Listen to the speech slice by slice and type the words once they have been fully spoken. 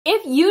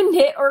If you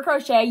knit or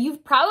crochet,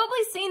 you've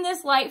probably seen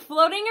this light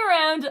floating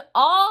around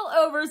all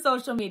over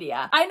social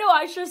media. I know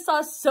I sure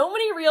saw so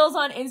many reels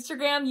on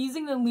Instagram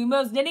using the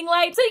Lumos Knitting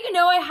Light, so you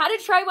know I had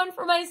to try one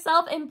for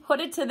myself and put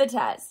it to the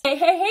test.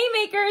 Hey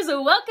makers,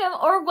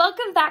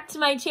 welcome back to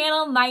my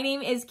channel. My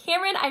name is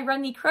Camryn. I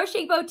run the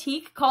crochet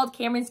boutique called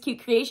Camryn's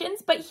Cute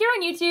Creations, but here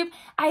on YouTube,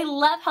 I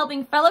love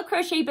helping fellow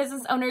crochet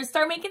business owners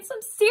start making some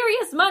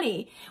serious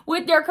money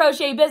with their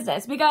crochet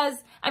business because,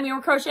 I mean,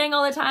 we're crocheting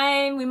all the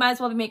time. We might as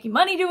well be making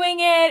money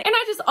doing it. And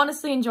I just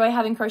honestly enjoy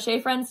having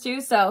crochet friends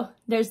too, so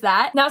there's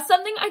that. Now,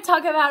 something I talk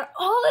about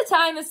all the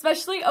time,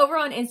 especially over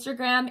on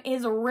Instagram,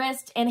 is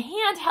wrist and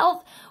hand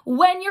health.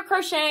 When you're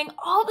crocheting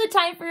all the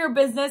time for your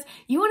business,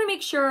 you want to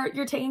make sure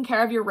you're taking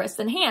care of your wrists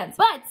and hands.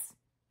 But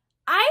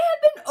I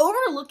have been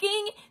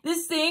overlooking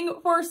this thing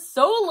for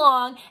so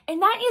long, and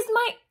that is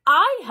my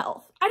eye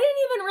health. I didn't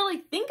even really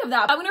think of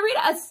that. I'm gonna read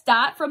a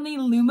stat from the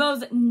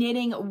Lumos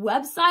Knitting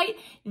website.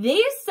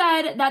 They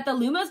said that the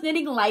Lumos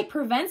Knitting Light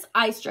prevents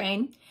eye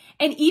strain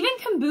and even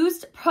can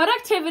boost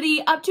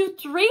productivity up to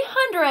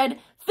 357%.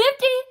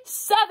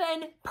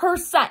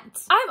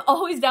 I'm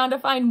always down to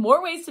find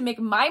more ways to make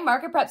my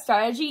market prep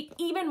strategy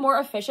even more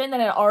efficient than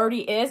it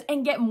already is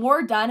and get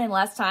more done in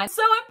less time.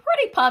 So I'm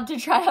pretty pumped to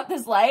try out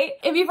this light.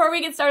 And before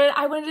we get started,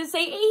 I wanted to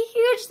say a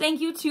huge thank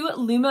you to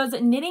Lumos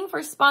Knitting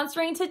for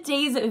sponsoring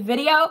today's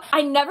video.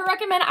 I never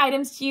recommend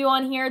items to you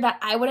on here that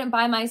I wouldn't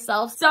buy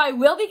myself, so I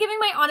will be giving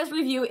my honest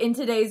review in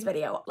today's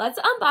video. Let's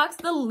unbox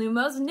the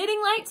Lumos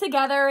Knitting Light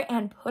together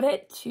and put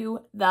it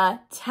to the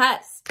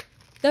test.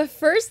 The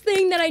first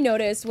thing that I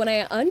noticed when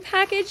I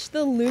unpackaged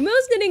the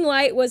Lumos Knitting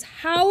Light was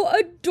how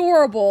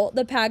adorable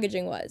the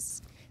packaging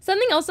was.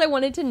 Something else I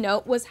wanted to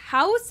note was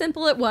how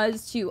simple it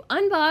was to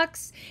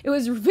unbox. It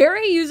was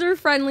very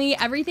user-friendly.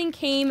 Everything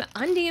came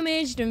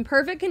undamaged, in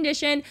perfect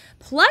condition.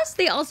 Plus,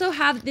 they also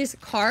have this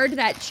card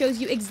that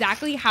shows you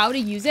exactly how to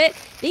use it.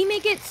 They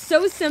make it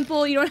so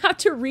simple. You don't have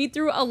to read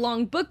through a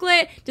long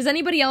booklet. Does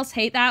anybody else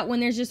hate that when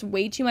there's just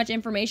way too much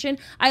information?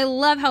 I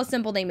love how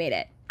simple they made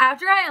it.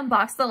 After I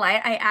unboxed the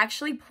light, I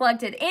actually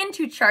plugged it in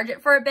to charge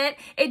it for a bit.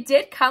 It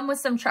did come with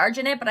some charge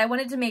in it, but I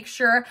wanted to make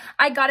sure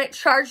I got it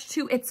charged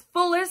to its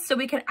fullest so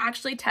we could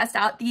actually test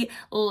out the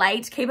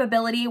light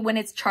capability when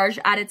it's charged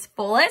at its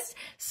fullest.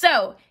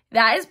 So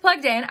that is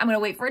plugged in. I'm gonna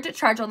wait for it to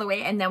charge all the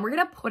way, and then we're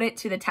gonna put it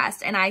to the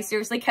test, and I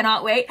seriously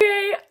cannot wait.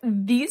 Okay,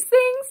 these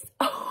things,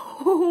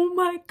 oh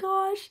my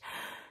gosh,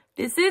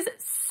 this is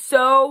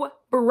so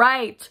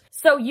bright.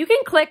 So you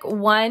can click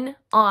one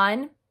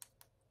on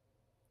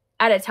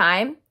at a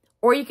time,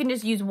 or you can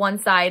just use one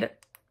side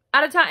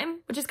at a time,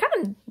 which is kind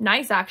of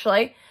nice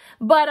actually.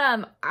 But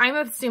I'm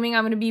assuming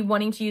I'm gonna be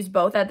wanting to use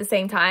both at the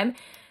same time.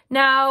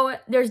 Now,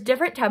 there's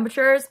different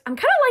temperatures. I'm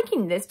kind of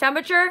liking this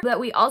temperature, but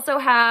we also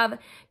have,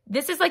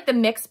 this is like the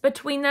mix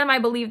between them. I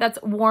believe that's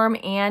warm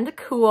and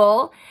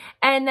cool.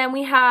 And then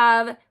we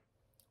have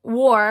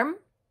warm,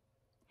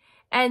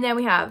 and then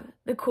we have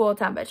the cool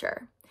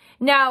temperature.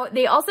 Now,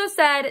 they also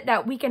said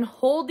that we can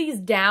hold these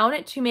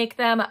down to make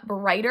them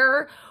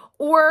brighter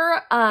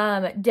or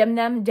dim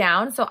them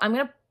down. So I'm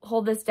gonna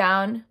hold this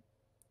down.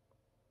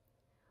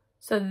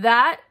 So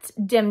that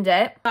dimmed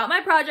it. Got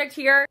my project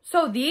here.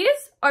 So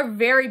these are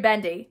very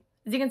bendy.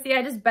 As you can see,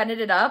 I just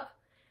bended it up.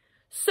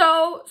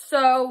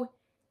 So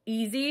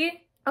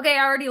easy. Okay,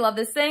 I already love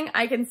this thing.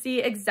 I can see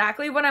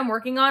exactly what I'm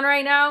working on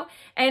right now.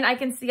 And I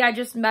can see I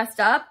just messed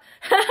up.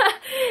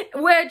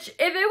 Which,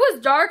 if it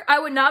was dark,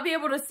 I would not be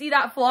able to see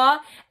that flaw.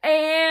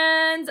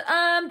 And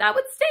that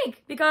would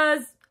stink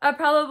because I'd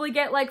probably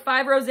get like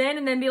 5 rows in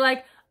and then be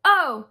like,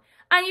 oh,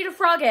 I need to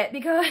frog it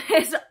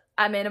because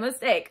I made a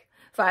mistake.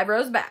 5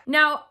 rows back.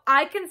 Now,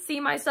 I can see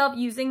myself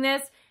using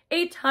this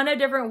a ton of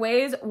different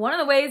ways. One of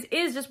the ways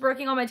is just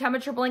working on my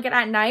temperature blanket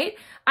at night.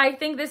 I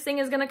think this thing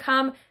is gonna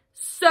come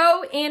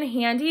so in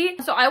handy.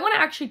 So I want to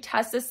actually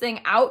test this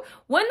thing out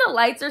when the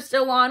lights are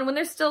still on, when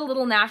there's still a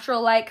little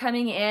natural light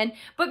coming in,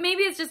 but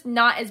maybe it's just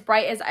not as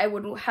bright as I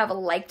would have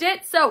liked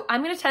it. So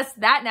I'm going to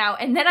test that now,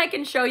 and then I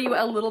can show you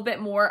a little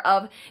bit more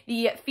of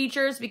the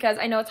features because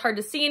I know it's hard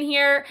to see in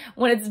here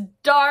when it's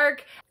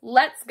dark.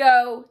 Let's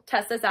go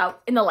test this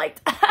out in the light.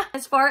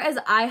 As far as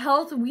eye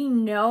health, we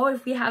know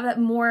if we have a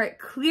more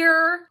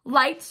clear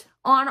light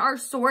on our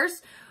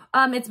source,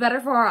 it's better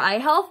for our eye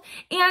health,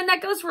 and that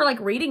goes for like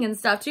reading and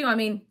stuff too. I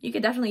mean, you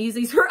could definitely use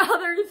these for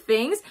other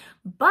things,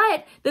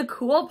 but the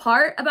cool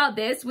part about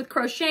this with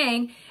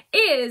crocheting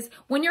is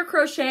when you're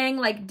crocheting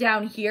like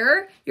down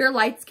here, your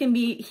lights can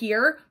be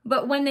here,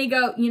 but when they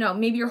go, you know,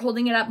 maybe you're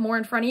holding it up more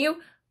in front of you,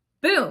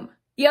 boom.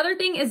 The other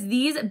thing is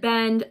these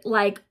bend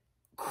like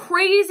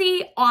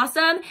crazy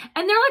awesome,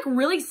 and they're like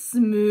really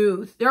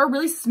smooth. They're a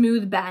really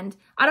smooth bend.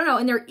 I don't know,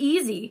 and they're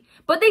easy,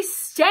 but they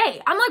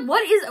stay. I'm like,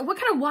 what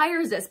kind of wire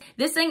is this?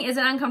 This thing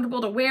isn't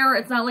uncomfortable to wear.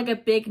 It's not like a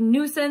big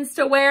nuisance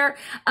to wear.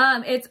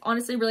 It's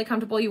honestly really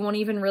comfortable. You won't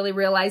even really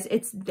realize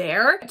it's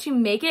there. To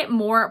make it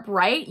more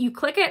bright, you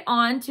click it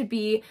on to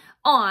be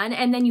on,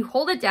 and then you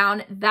hold it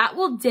down. That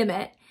will dim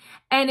it.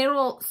 And it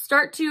will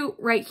start to,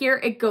 right here,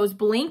 it goes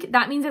blink.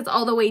 That means it's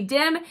all the way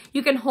dim.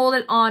 You can hold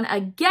it on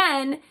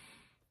again,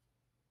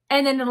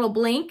 and then it'll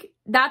blink.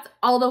 That's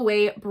all the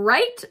way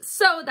bright.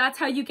 So that's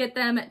how you get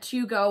them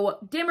to go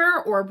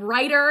dimmer or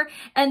brighter.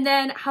 And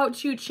then how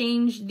to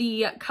change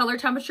the color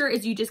temperature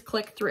is you just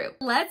click through.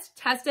 Let's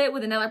test it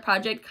with another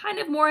project, kind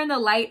of more in the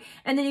light,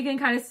 and then you can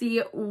kind of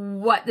see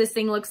what this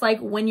thing looks like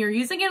when you're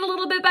using it a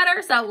little bit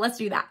better. So let's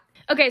do that.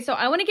 Okay, so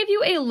I want to give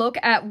you a look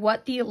at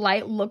what the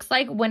light looks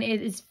like when it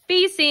is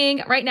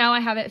facing. Right now I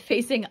have it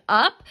facing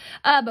up,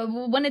 but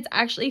when it's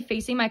actually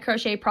facing my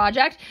crochet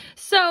project.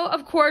 So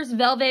of course,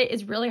 velvet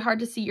is really hard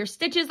to see your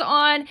stitches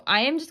on.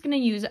 I am just going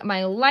to use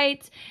my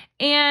light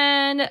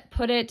and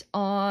put it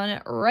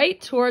on right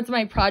towards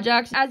my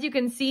project. As you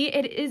can see,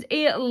 it is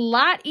a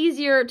lot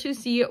easier to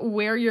see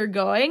where you're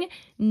going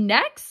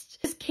next.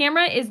 This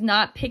camera is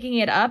not picking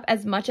it up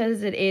as much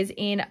as it is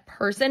in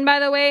person, by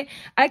the way.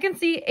 I can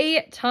see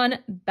a ton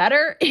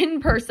better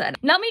in person.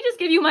 Now, let me just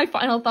give you my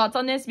final thoughts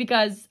on this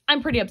because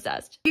I'm pretty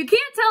obsessed. You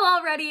can't tell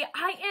already,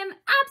 I am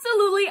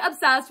absolutely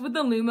obsessed with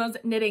the Lumos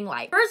Knitting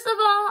Light. First of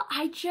all,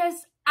 I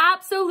just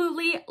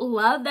absolutely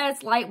love that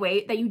it's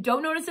lightweight, that you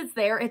don't notice it's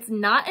there. It's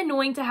not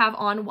annoying to have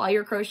on while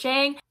you're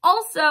crocheting.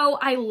 Also,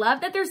 I love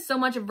that there's so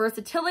much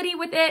versatility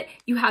with it.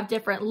 You have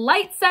different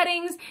light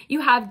settings, you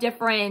have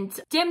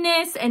different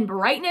dimness and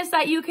brightness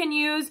that you can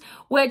use,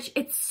 which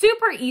it's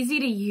super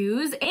easy to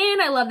use.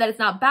 And I love that it's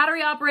not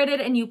battery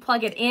operated and you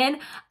plug it in.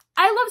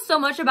 I love so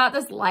much about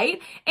this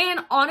light,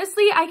 and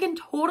honestly, I can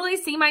totally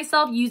see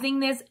myself using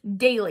this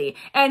daily.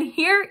 And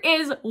here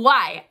is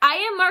why. I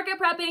am market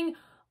prepping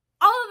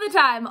all of the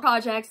time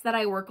projects that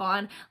I work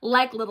on,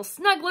 like little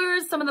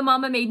snugglers, some of the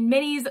Mama Made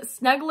Minis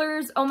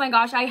snugglers. Oh my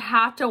gosh, I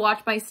have to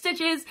watch my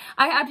stitches.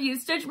 I have to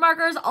use stitch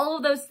markers, all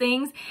of those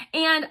things.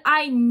 And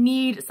I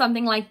need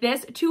something like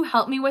this to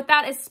help me with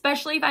that,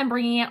 especially if I'm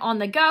bringing it on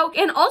the go.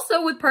 And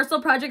also with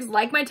personal projects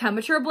like my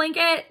temperature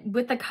blanket,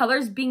 with the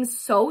colors being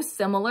so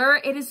similar,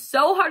 it is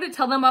so hard to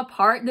tell them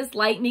apart. This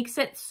light makes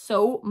it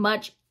so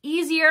much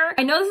easier.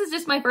 I know this is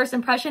just my first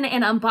impression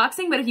and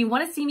unboxing, but if you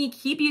want to see me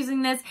keep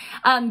using this,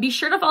 be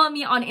sure to follow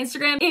me on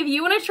Instagram. If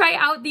you want to try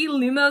out the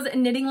Lumos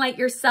Knitting Light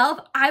yourself,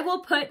 I will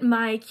put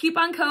my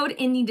coupon code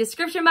in the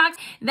description box.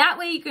 That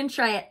way you can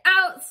try it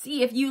out,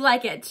 see if you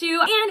like it too.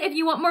 And if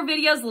you want more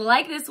videos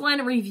like this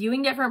one,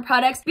 reviewing different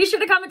products, be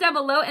sure to comment down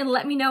below and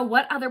let me know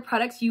what other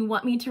products you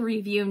want me to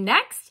review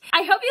next.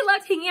 I hope you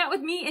loved hanging out with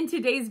me in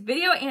today's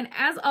video, and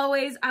as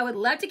always, I would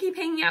love to keep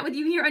hanging out with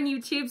you here on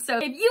YouTube. So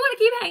if you want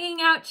to keep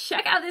hanging out,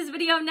 check out this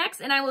video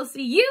next, and I will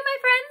see you, my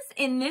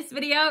friends, in this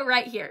video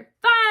right here.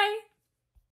 Bye!